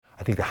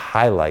I think the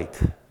highlight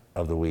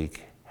of the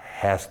week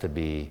has to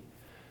be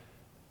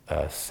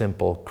a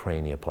simple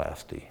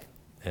cranioplasty.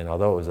 And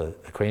although it was a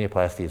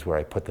cranioplasty is where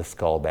I put the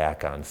skull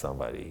back on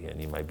somebody,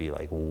 and you might be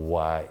like,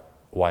 why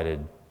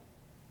did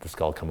the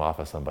skull come off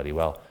of somebody?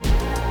 Well,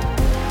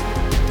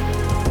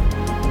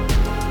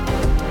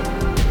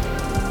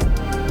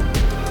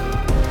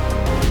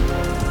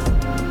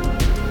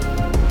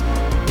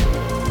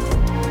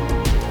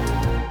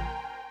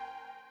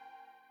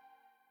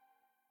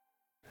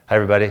 hi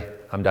everybody,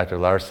 I'm Dr.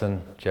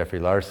 Larson, Jeffrey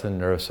Larson,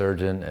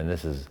 neurosurgeon, and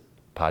this is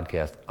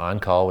podcast On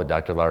Call with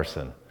Dr.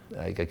 Larson.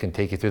 I can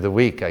take you through the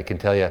week. I can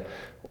tell you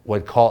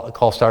what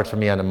call starts for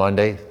me on a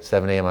Monday,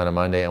 7 a.m. on a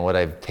Monday, and what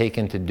I've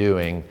taken to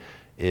doing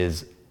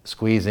is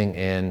squeezing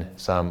in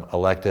some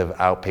elective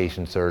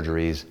outpatient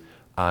surgeries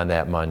on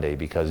that Monday,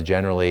 because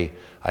generally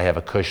I have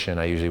a cushion.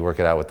 I usually work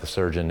it out with the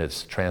surgeon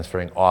that's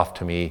transferring off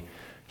to me.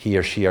 He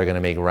or she are going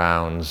to make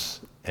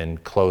rounds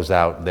and close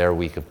out their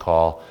week of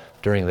call.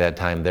 During that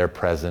time, they're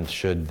present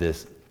should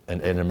an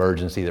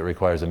emergency that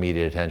requires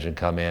immediate attention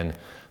come in.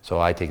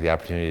 So I take the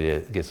opportunity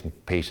to get some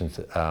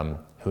patients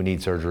who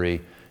need surgery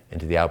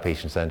into the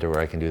outpatient center where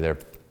I can do their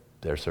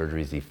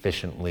surgeries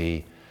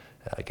efficiently,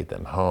 get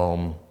them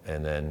home,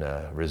 and then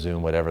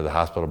resume whatever the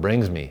hospital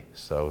brings me.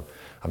 So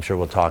I'm sure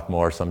we'll talk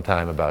more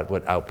sometime about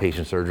what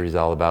outpatient surgery is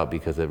all about,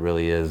 because it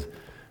really is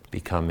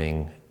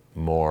becoming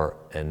more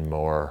and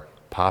more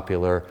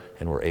popular,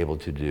 and we're able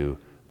to do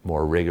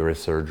more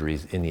rigorous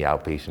surgeries in the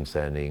outpatient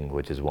setting,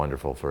 which is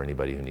wonderful for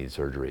anybody who needs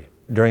surgery.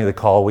 During the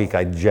call week,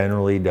 I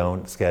generally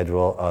don't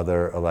schedule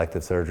other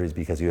elective surgeries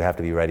because you have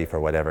to be ready for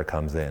whatever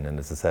comes in, and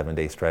it's a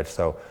 7-day stretch,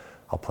 so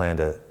I'll plan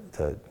to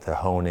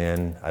hone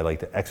in. I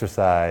like to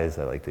exercise,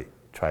 I like to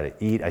try to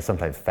eat. I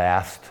sometimes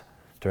fast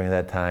during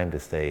that time to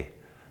stay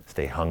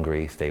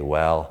hungry, stay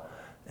well,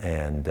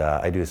 and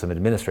I do some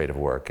administrative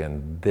work.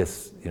 And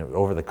this,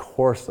 over the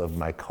course of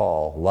my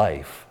call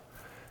life,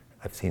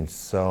 I've seen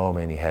so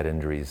many head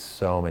injuries,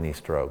 so many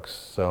strokes,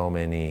 so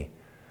many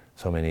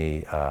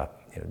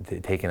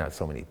taken out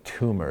so many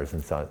tumors,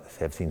 and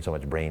have seen so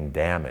much brain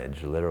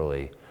damage,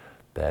 literally,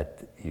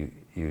 that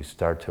you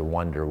start to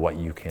wonder what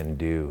you can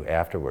do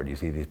afterward. You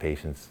see these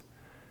patients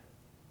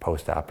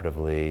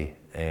post-operatively,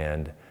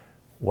 and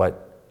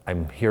what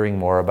I'm hearing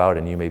more about,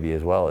 and you may be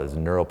as well, is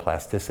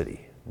neuroplasticity.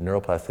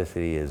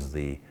 Neuroplasticity is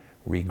the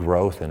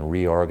regrowth and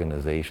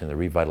reorganization, the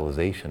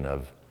revitalization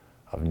of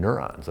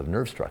neurons, of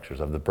nerve structures,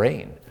 of the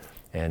brain.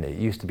 And it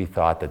used to be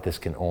thought that this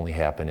can only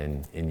happen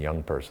in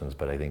young persons,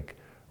 but I think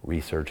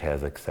research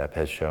has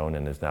shown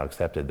and is now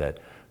accepted that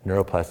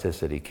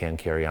neuroplasticity can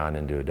carry on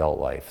into adult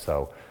life.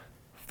 So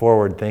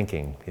forward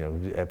thinking,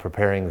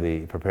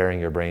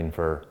 preparing your brain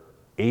for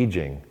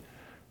aging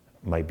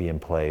might be in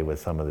play with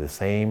some of the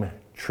same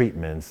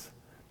treatments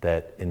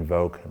that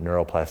invoke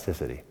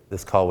neuroplasticity.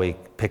 This call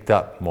week picked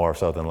up more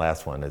so than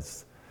last one.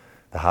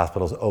 The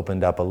hospitals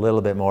opened up a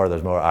little bit more.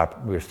 There's more.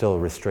 We're still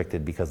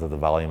restricted because of the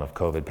volume of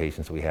COVID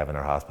patients we have in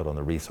our hospital and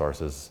the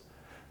resources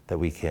that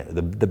we can.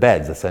 The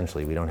beds,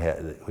 essentially, we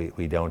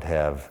don't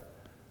have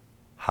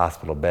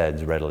hospital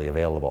beds readily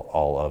available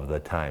all of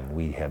the time.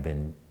 We have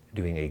been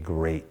doing a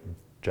great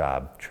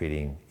job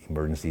treating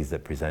emergencies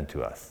that present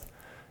to us.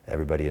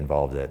 Everybody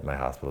involved at my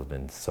hospital has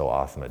been so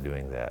awesome at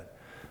doing that.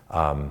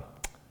 But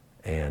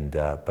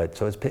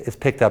it's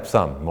picked up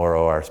some. More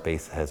OR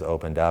space has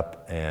opened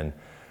up, and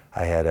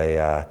I had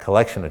a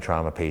collection of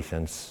trauma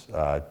patients,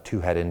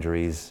 2 head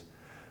injuries,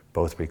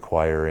 both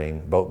requiring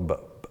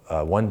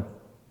one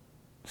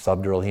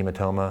subdural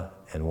hematoma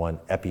and 1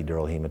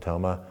 epidural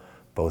hematoma.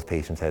 Both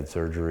patients had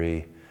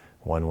surgery.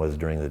 One was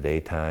during the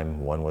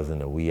daytime, one was in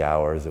the wee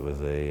hours. It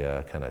was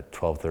a kind of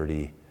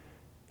 12:30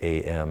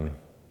 a.m.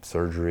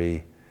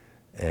 surgery,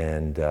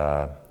 and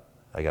I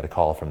got a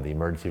call from the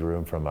emergency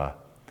room from a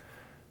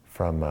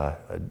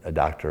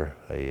doctor,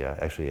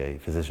 actually a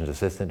physician's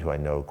assistant who I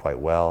know quite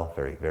well,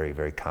 very, very,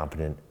 very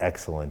competent,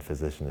 excellent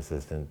physician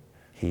assistant.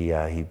 He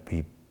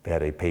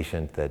had a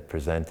patient that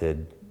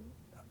presented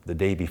the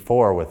day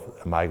before with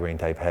a migraine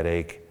type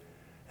headache,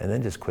 and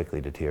then just quickly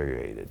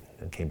deteriorated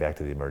and came back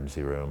to the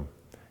emergency room.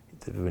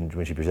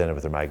 When she presented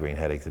with her migraine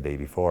headache the day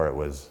before, it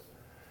was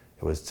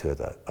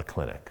to a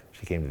clinic.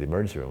 She came to the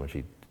emergency room when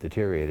she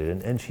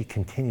deteriorated, and she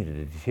continued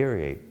to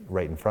deteriorate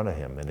right in front of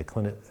him. In the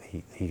clinic,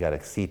 he got a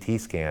CT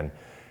scan,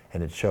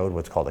 and it showed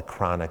what's called a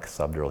chronic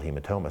subdural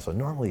hematoma. So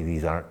normally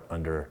these aren't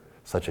under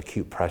such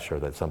acute pressure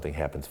that something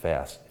happens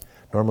fast.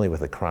 Normally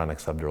with a chronic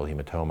subdural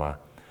hematoma,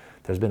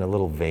 there's been a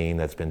little vein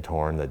that's been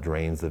torn that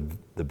drains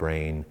the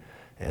brain,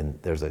 and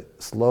there's a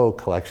slow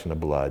collection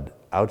of blood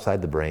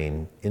outside the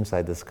brain,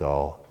 inside the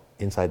skull,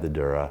 inside the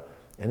dura,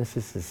 and it's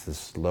just this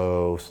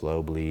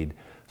slow bleed.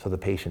 So the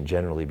patient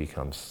generally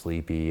becomes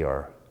sleepy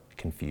or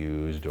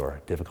confused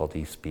or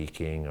difficulty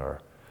speaking or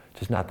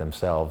just not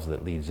themselves.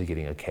 That leads to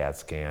getting a CAT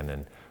scan,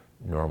 and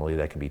normally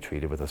that can be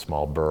treated with a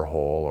small burr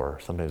hole or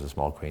sometimes a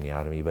small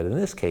craniotomy. But in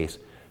this case,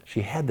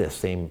 she had this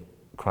same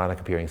chronic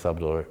appearing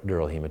subdural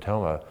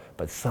hematoma,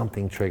 but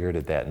something triggered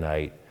it that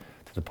night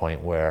to the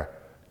point where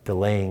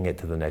delaying it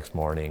to the next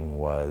morning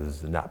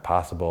was not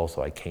possible.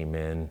 So I came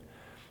in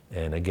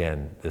And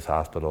again, this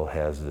hospital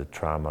has the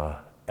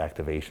trauma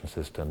activation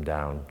system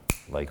down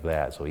like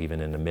that. So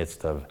even in the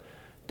midst of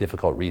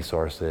difficult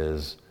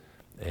resources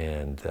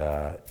and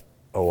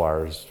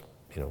OR's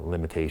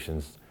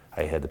limitations,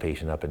 I had the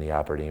patient up in the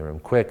operating room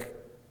quick,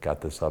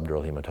 got the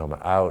subdural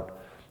hematoma out,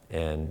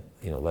 and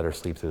let her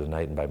sleep through the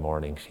night, and by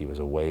morning she was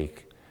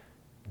awake,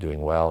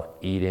 doing well,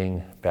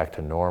 eating, back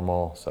to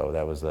normal. So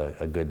that was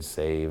a good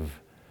save,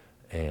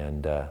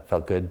 and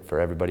felt good for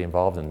everybody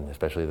involved, and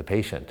especially the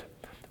patient.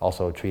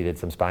 Also treated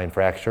some spine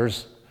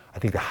fractures. I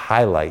think the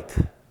highlight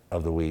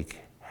of the week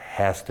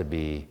has to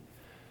be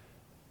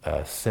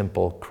a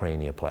simple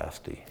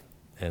cranioplasty.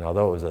 And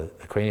although it was a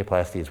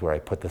cranioplasty is where I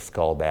put the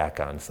skull back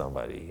on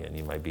somebody, and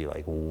you might be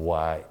like,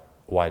 why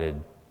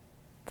did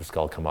the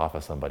skull come off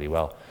of somebody?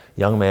 Well,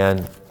 young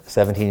man,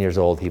 17 years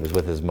old, he was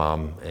with his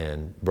mom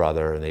and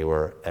brother, and they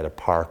were at a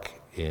park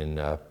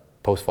in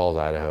Post Falls,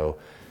 Idaho,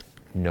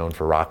 known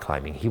for rock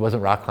climbing. He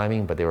wasn't rock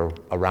climbing, but they were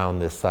around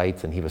this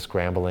site, and he was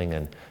scrambling,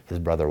 and his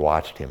brother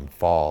watched him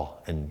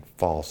fall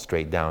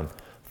straight down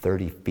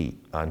 30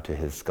 feet onto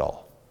his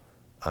skull,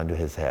 onto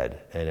his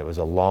head. And it was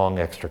a long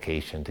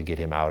extrication to get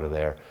him out of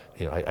there.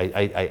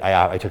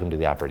 I took him to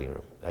the operating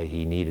room.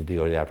 He needed to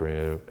go to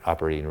the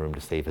operating room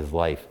to save his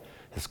life.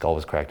 His skull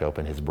was cracked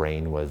open. His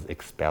brain was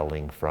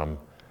expelling from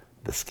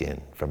the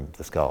skin, from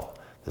the skull.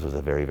 This was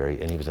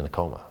and he was in a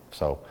coma.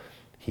 So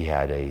he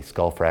had a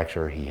skull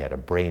fracture, he had a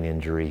brain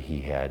injury,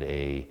 he had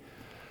a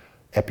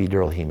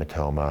epidural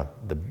hematoma.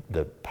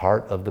 The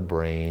part of the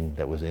brain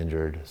that was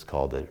injured is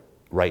called the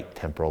right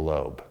temporal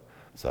lobe.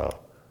 So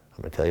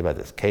I'm going to tell you about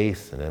this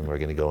case, and then we're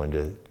going to go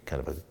into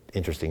kind of an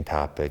interesting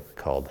topic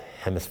called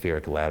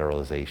hemispheric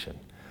lateralization,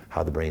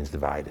 how the brain's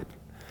divided.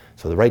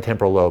 So the right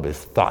temporal lobe is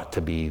thought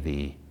to be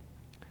the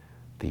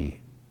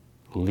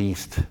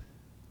least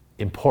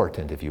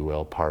important, if you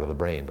will, part of the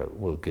brain, but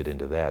we'll get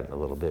into that in a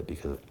little bit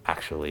because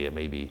actually it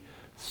may be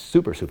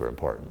super, super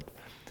important.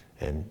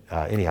 And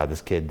anyhow,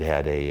 this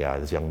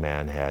young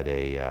man had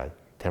a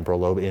temporal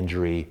lobe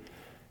injury.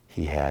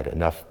 He had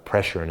enough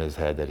pressure in his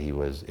head that he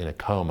was in a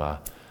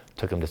coma.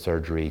 Took him to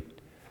surgery,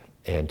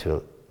 and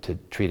to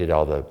treated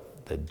all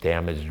the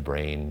damaged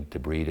brain,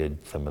 debrided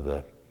some of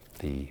the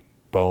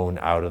bone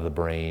out of the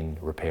brain,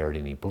 repaired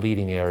any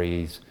bleeding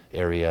areas,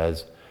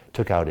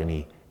 took out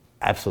any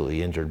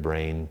absolutely injured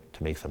brain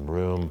to make some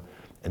room,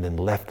 and then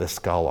left the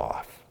skull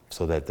off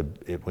so that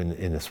when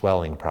in the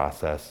swelling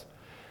process,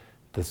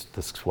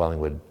 the swelling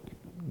would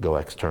go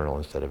external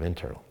instead of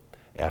internal.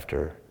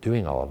 After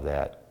doing all of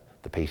that,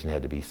 the patient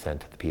had to be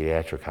sent to the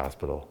pediatric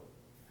hospital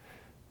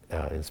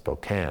in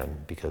Spokane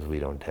because we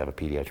don't have a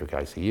pediatric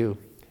ICU,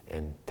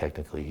 and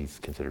technically he's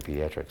considered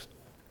pediatrics.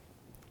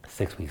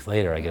 6 weeks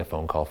later, I get a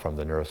phone call from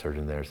the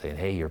neurosurgeon there saying,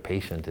 hey, your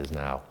patient is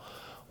now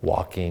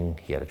walking.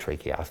 He had a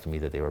tracheostomy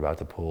that they were about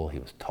to pull. He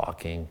was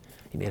talking.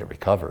 He made a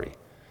recovery.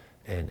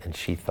 And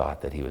she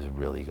thought that he was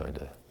really going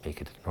to make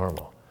it to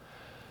normal.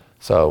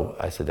 So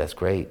I said, that's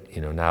great.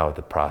 Now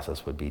the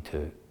process would be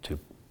to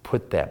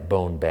put that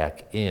bone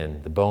back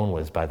in. The bone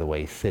was, by the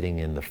way, sitting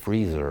in the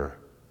freezer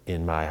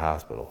in my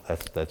hospital.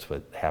 That's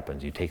what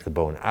happens. You take the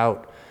bone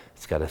out.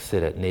 It's got to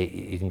sit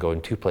you can go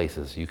in two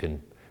places. You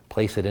can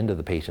place it into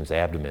the patient's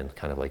abdomen,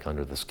 kind of like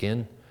under the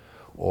skin,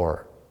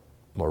 or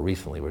more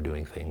recently we're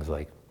doing things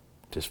like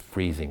just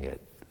freezing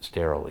it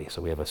sterilely.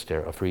 So we have a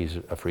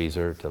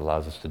freezer that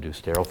allows us to do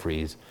sterile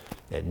freeze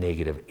at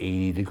negative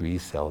 80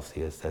 degrees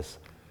Celsius. That's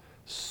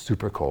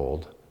super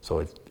cold, so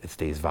it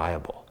stays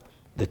viable.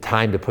 The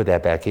time to put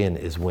that back in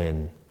is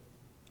when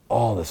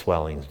all the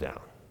swelling's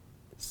down.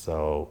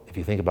 So if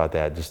you think about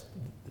that, just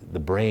the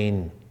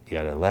brain, you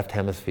got a left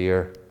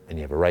hemisphere and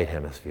you have a right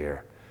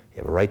hemisphere. You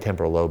have a right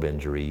temporal lobe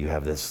injury, you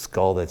have this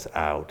skull that's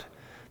out.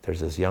 There's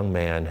this young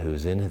man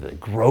who's in the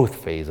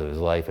growth phase of his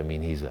life. I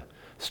mean, he's a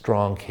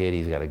strong kid,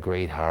 he's got a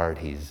great heart,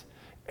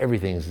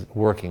 everything's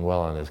working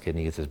well on this kid, and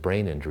he gets his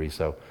brain injury,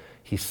 so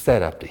he's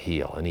set up to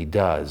heal, and he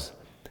does.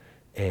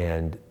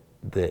 And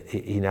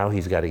now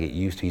he's got to get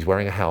used to, he's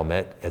wearing a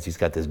helmet as he's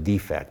got this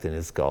defect in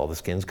his skull, the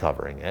skin's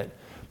covering it,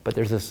 but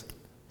there's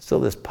still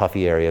this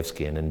puffy area of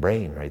skin and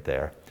brain right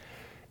there.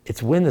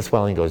 It's when the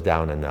swelling goes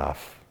down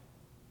enough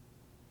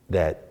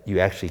that you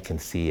actually can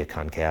see a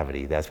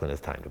concavity, that's when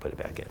it's time to put it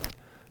back in.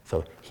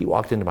 So he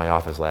walked into my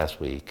office last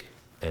week,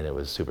 and it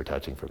was super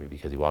touching for me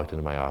because he walked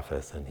into my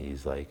office and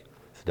he's like,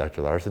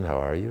 Dr. Larson, how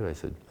are you? I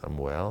said, I'm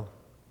well.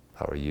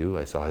 How are you?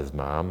 I saw his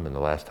mom, and the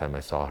last time I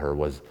saw her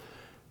was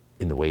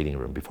in the waiting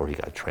room before he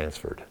got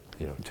transferred,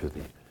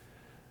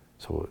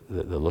 so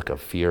the look of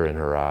fear in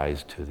her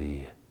eyes to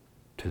the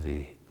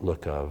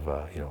look of,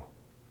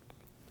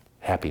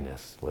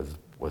 happiness was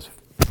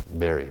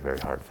very, very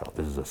heartfelt.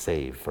 This is a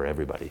save for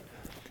everybody.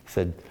 He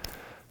said,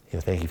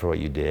 thank you for what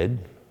you did.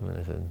 And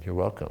I said, you're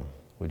welcome.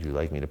 Would you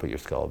like me to put your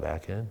skull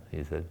back in?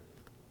 He said,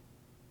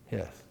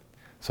 yes.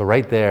 So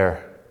right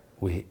there,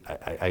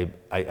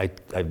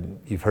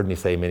 you've heard me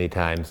say many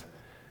times,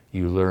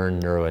 you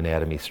learn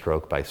neuroanatomy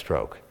stroke by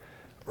stroke.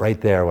 Right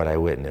there, what I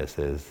witnessed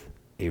is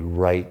a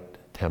right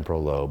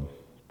temporal lobe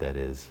that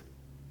is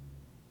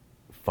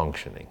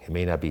functioning. It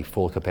may not be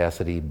full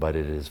capacity, but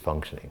it is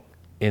functioning.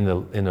 In the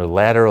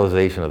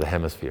lateralization of the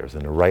hemispheres,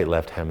 in the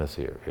right-left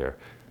hemisphere here,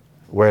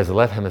 whereas the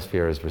left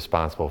hemisphere is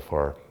responsible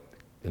for,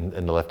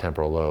 in the left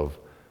temporal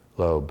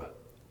lobe,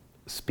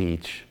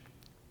 speech,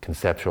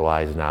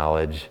 conceptualized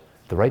knowledge,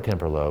 the right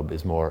temporal lobe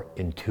is more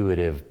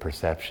intuitive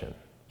perception.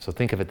 So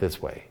think of it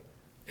this way.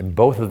 In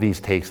both of these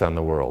takes on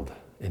the world,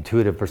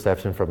 intuitive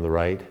perception from the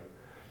right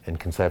and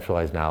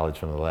conceptualized knowledge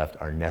from the left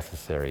are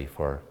necessary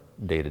for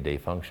day-to-day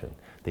function.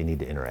 They need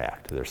to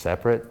interact. They're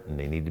separate, and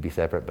they need to be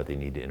separate, but they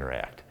need to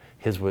interact.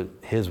 His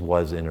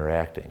was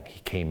interacting. He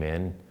came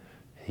in,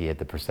 he had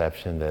the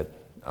perception that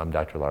I'm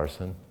Dr.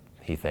 Larson.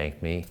 He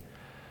thanked me,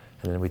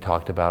 and then we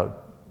talked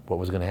about what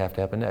was going to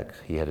happen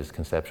next. He had his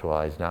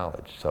conceptualized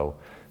knowledge. So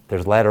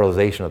there's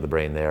lateralization of the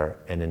brain there,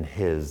 and in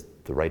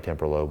the right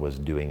temporal lobe was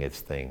doing its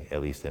thing,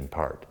 at least in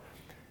part.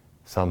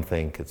 Some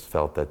think it's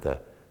felt that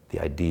the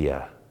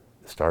idea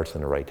starts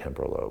in the right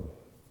temporal lobe.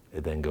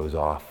 It then goes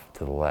off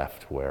to the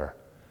left where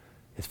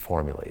it's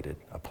formulated.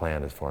 A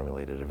plan is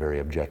formulated, a very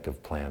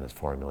objective plan is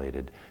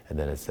formulated, and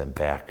then it's sent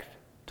back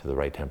to the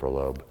right temporal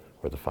lobe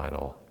where the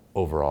final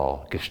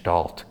overall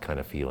gestalt kind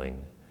of feeling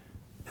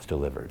is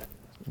delivered.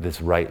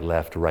 This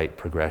right-left right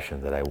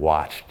progression that I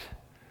watched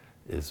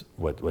is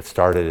what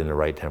started in the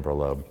right temporal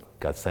lobe,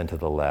 got sent to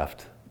the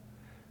left,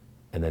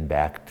 and then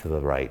back to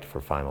the right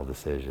for final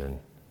decision.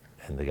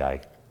 And the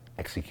guy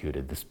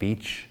executed the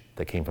speech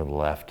that came from the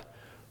left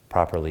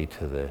properly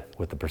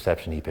with the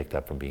perception he picked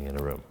up from being in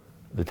a room.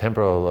 The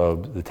temporal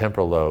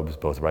lobes,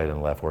 both right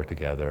and left, work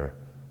together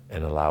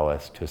and allow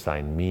us to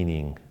assign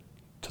meaning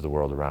to the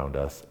world around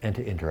us and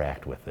to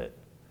interact with it.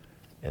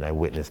 And I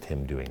witnessed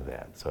him doing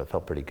that. So it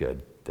felt pretty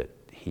good that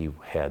he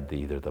had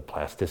either the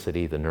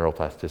plasticity, the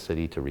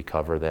neuroplasticity to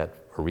recover that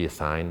or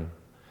reassign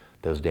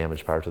those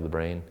damaged parts of the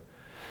brain.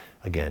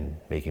 Again,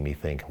 making me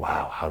think,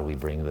 wow, how do we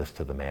bring this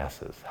to the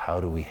masses? How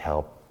do I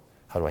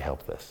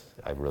help this?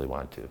 I really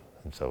want to.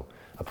 And so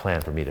a plan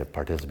for me to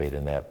participate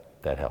in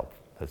that help.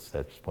 That's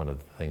one of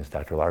the things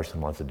Dr. Larson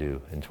wants to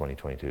do in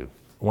 2022.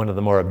 One of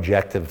the more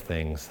objective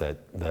things that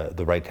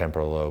the right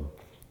temporal lobe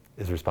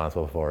is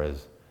responsible for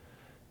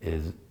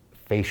is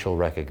facial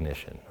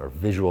recognition or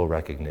visual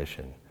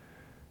recognition.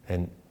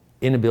 And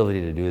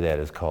inability to do that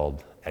is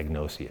called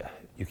agnosia.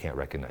 You can't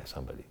recognize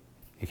somebody.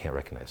 You can't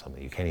recognize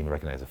something. You can't even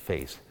recognize a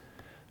face.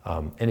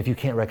 And if you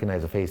can't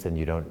recognize a face, then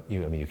you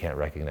can't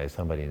recognize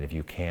somebody. And if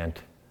you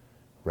can't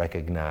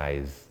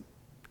recognize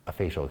a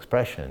facial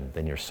expression,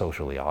 then you're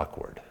socially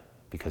awkward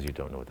because you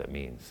don't know what that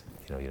means.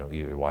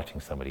 You're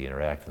watching somebody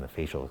interact, and the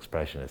facial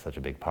expression is such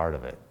a big part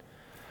of it.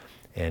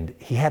 And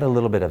he had a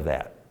little bit of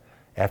that.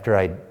 After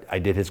I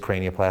did his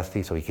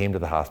cranioplasty, so he came to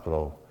the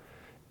hospital.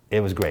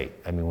 It was great.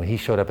 I mean, when he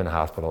showed up in the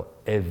hospital,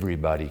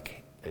 everybody,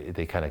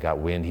 they kind of got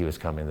wind he was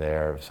coming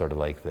there, sort of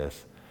like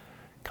this,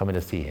 coming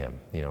to see him.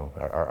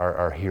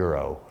 Our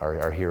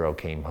hero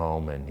came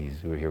home, and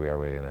here we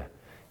are.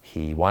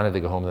 He wanted to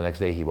go home the next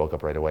day. He woke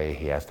up right away.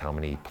 He asked how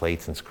many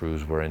plates and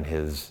screws were in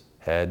his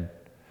head.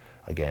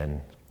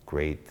 Again,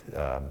 great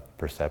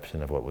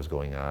perception of what was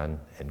going on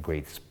and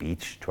great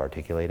speech to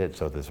articulate it.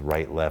 So this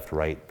right, left,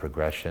 right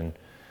progression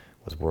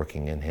was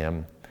working in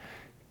him.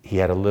 He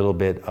had a little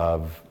bit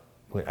of,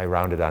 I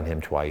rounded on him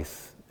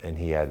twice, and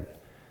he had,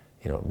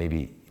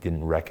 maybe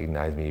didn't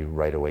recognize me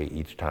right away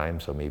each time,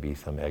 so maybe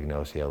some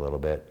agnosia a little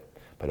bit.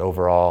 But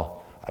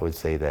overall, I would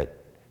say that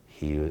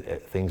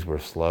things were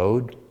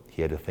slowed.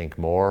 He had to think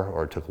more,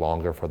 or it took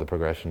longer for the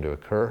progression to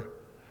occur.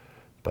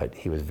 But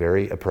he was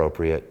very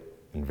appropriate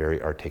and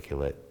very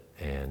articulate,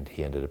 and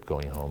he ended up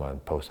going home on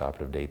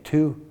post-operative day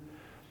 2.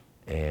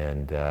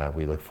 And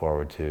we look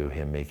forward to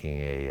him making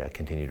a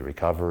continued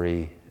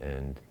recovery.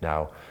 And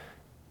now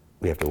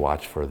we have to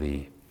watch for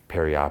the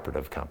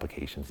perioperative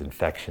complications.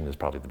 Infection is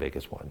probably the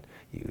biggest one.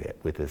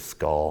 With his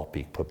skull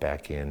being put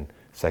back in,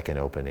 second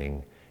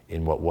opening,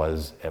 in what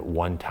was at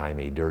one time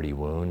a dirty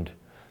wound,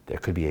 there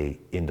could be an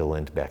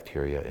indolent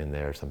bacteria in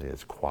there, something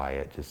that's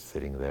quiet, just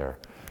sitting there.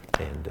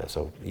 And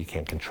so you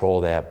can't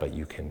control that, but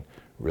you can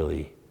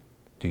really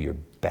do your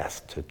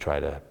best to try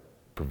to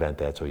prevent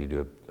that. So you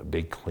do a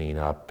big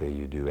cleanup,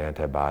 you do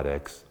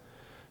antibiotics,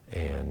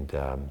 and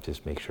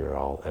just make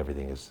sure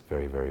everything is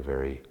very, very,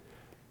 very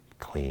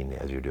clean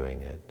as you're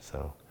doing it.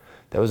 So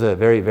that was a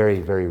very, very,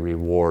 very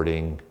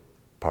rewarding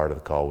part of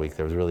the call week.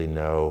 There was really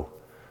no,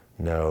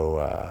 it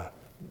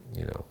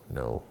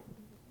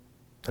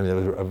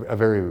was a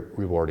very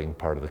rewarding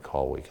part of the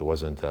call week. It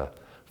wasn't a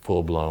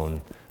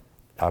full-blown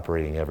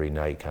operating every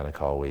night kind of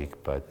call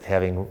week, but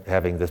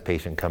having this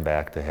patient come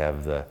back to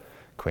have the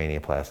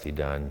cranioplasty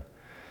done,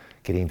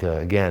 getting to,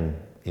 again,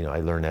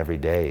 I learn every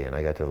day, and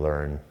I got to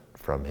learn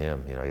from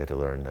him. I got to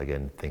learn,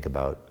 again, think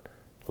about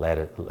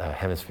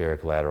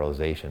hemispheric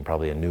lateralization,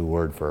 probably a new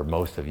word for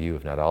most of you,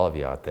 if not all of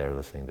you out there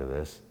listening to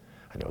this.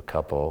 I know a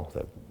couple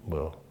that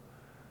will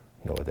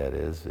know what that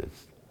is.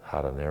 It's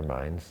hot on their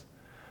minds.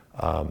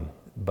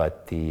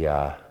 But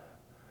the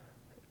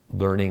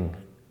learning,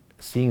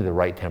 seeing the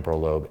right temporal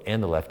lobe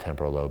and the left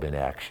temporal lobe in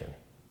action,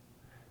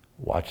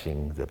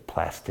 watching the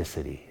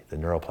plasticity, the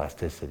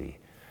neuroplasticity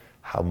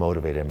how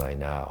motivated am I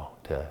now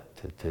to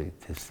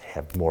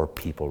have more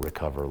people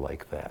recover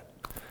like that?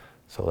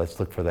 So let's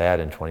look for that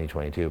in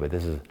 2022. But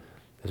this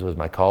was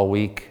my call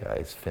week.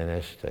 It's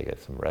finished. I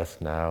get some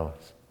rest now.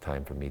 It's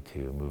time for me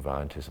to move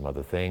on to some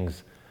other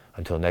things.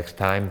 Until next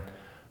time,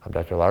 I'm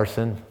Dr.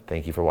 Larson.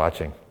 Thank you for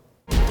watching.